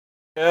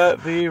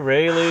At the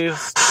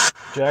Rayleigh's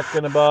Jack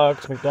in the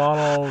Box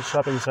McDonald's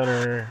shopping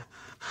center.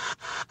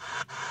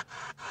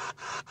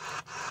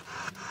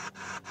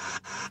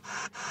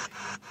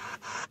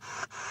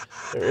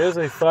 There is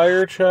a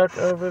fire truck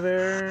over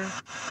there.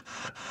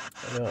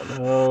 I don't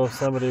know if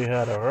somebody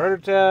had a heart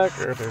attack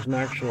or if there's an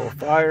actual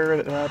fire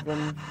that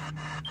happened.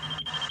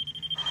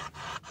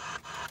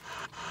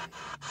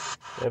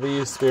 Maybe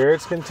you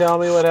spirits can tell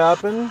me what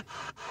happened.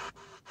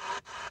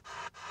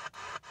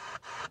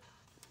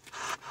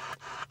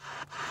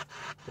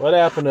 What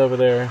happened over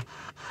there?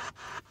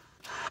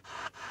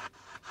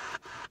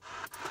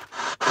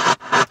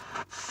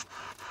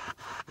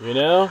 You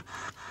know?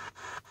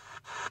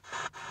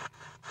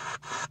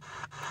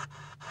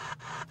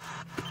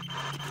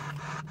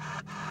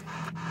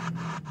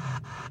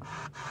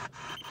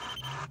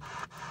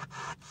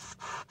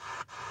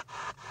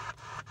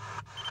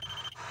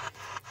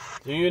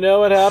 Do you know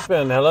what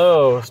happened?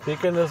 Hello,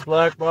 speak in this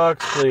black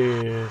box,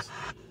 please.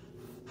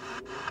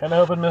 Kinda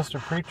hoping Mr.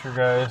 Preacher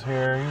Guy is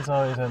here. He's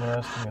always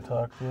interesting to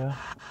talk to you.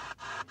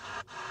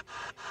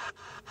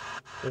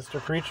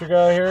 Mr. Preacher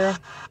Guy here?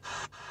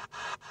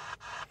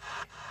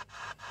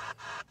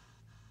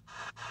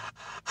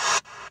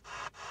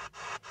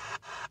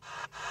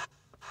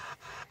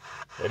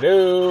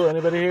 Hello,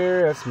 anybody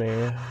here? That's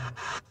me.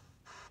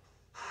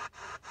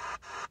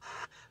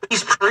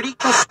 He's pretty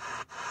cool.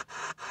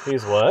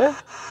 He's what?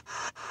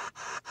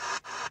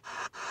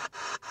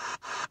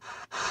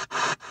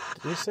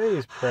 Did you say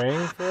he's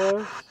praying for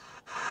us?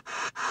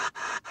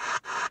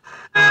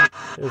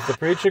 Is the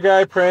preacher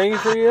guy praying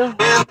for you?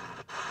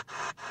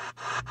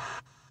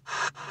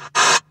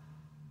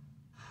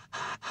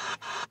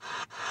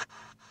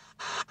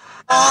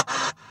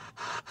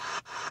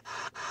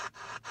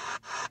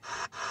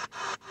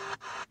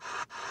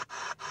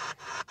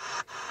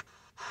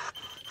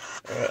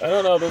 I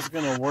don't know if this is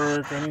gonna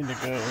work. I need to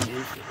go and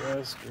use the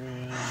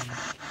restroom.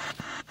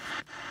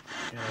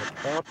 Can I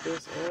pop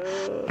this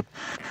up?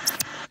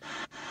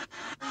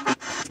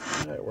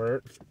 That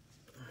worked.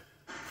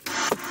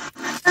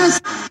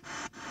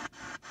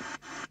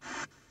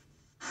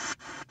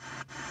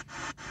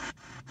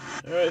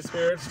 Alright,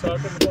 spirits, talk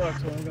in the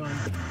box while I'm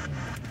gone.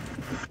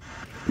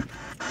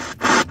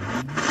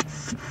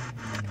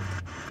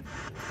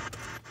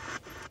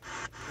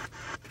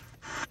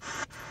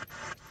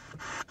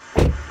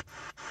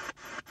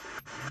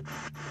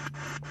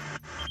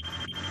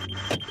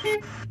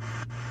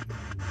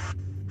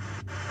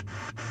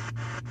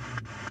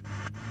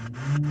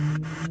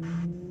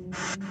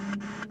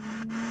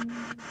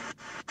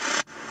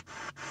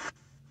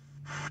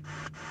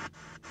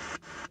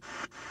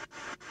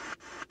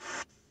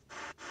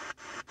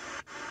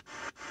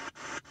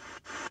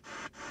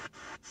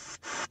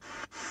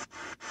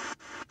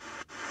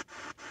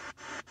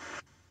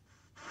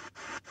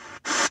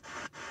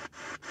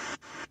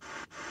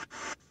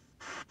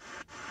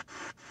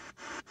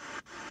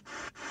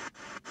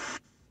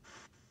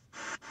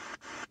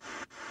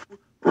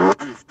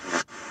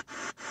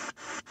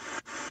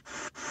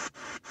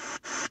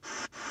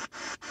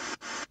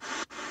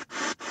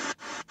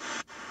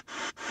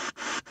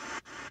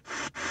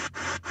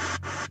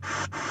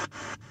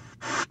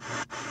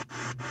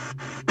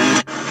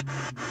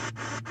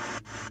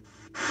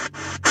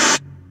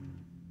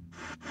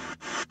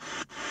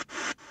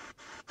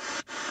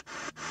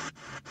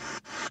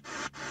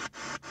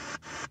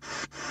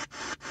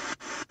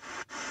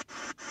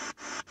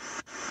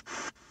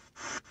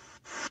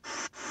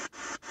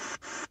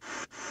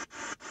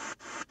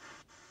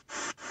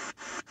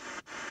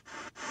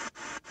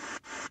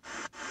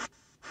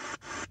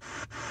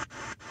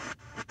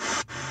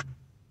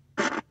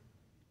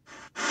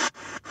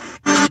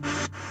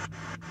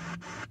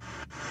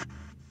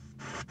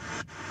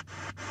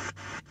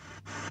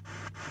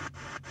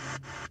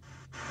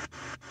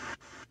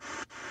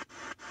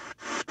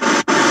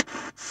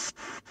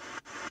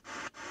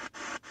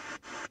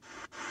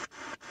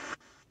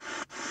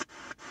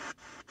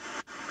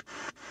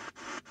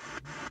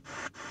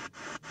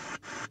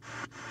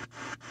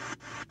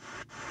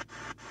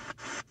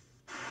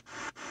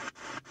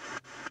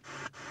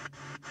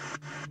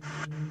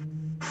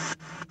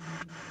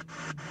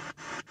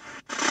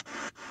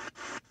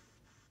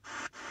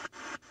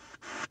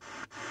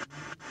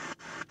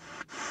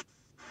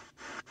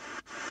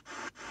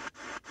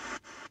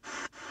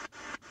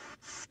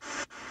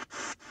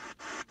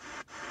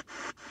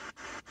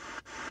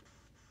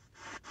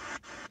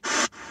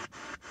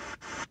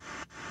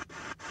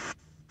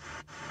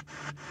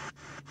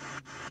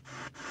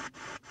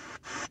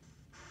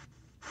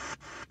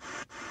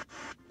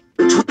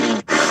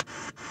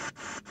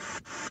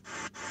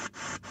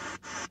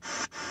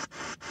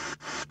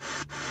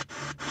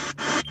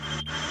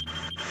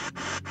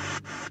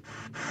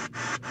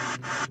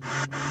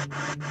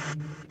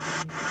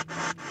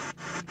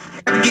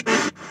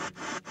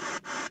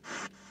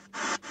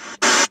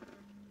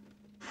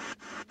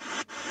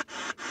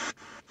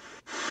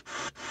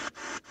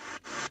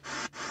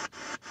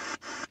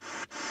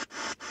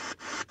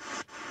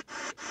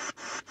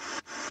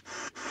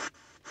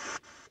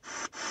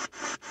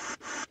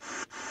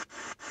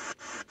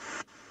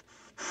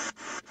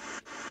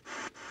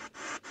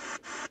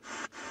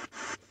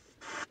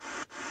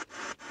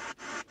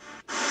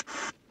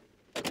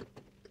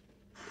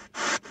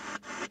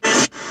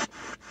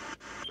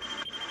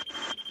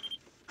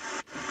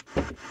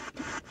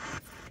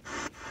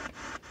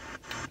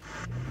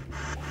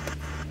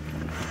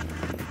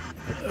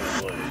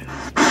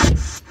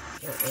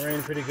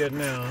 Starting to rain pretty good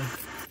now.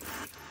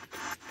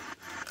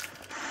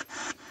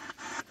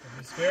 Did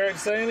the spirit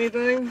say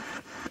anything?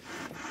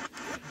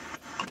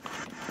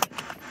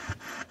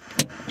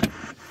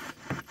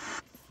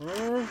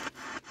 You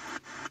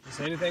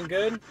say anything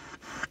good?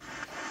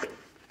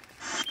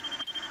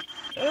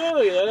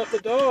 Oh, you lit up the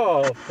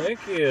doll.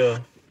 Thank you.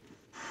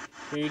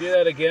 Can you do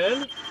that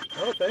again?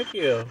 Oh, thank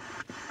you.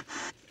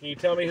 Can you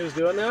tell me who's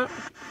doing that?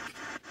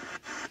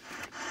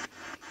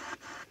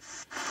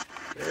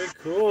 Very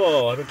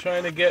cool. I've been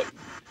trying to get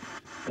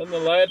them to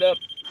light up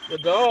the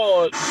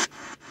doll at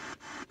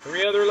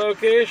 3 other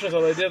locations.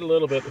 Well, they did a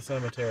little bit at the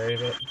cemetery,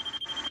 but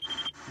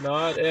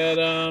not at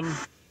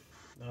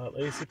not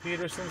Lacey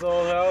Peterson's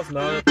old house,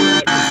 not at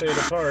the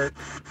Crusader Park.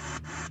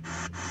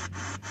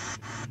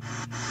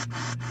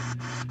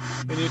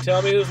 Can you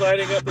tell me who's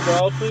lighting up the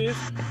doll, please?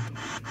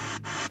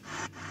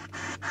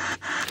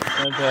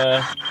 And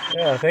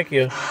yeah, thank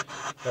you.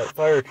 That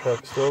fire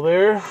truck's still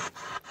there.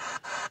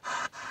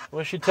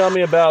 What should you tell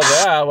me about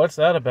that? What's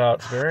that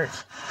about,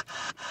 spirits?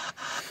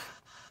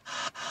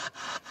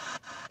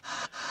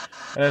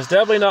 And it's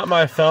definitely not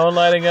my phone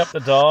lighting up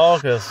the doll,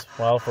 because,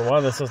 well, for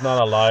one, this is not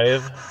a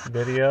live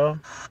video.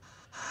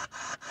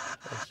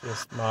 It's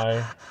just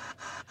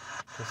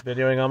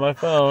videoing on my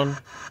phone.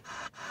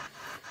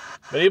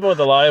 But even with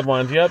the live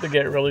ones, you have to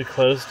get really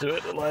close to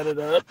it to light it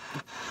up.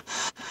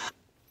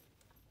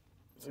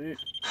 See,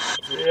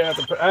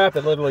 I have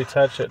to literally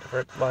touch it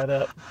for it to light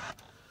up.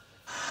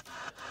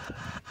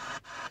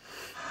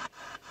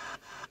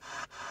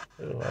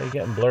 Ooh, why are you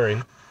getting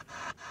blurry?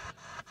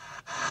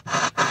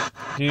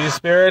 Do you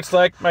spirits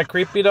like my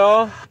creepy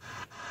doll?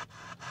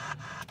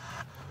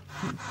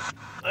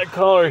 I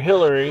call her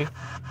Hillary.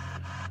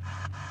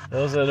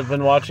 Those that have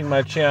been watching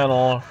my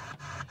channel,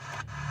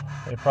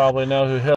 they probably know who Hillary is.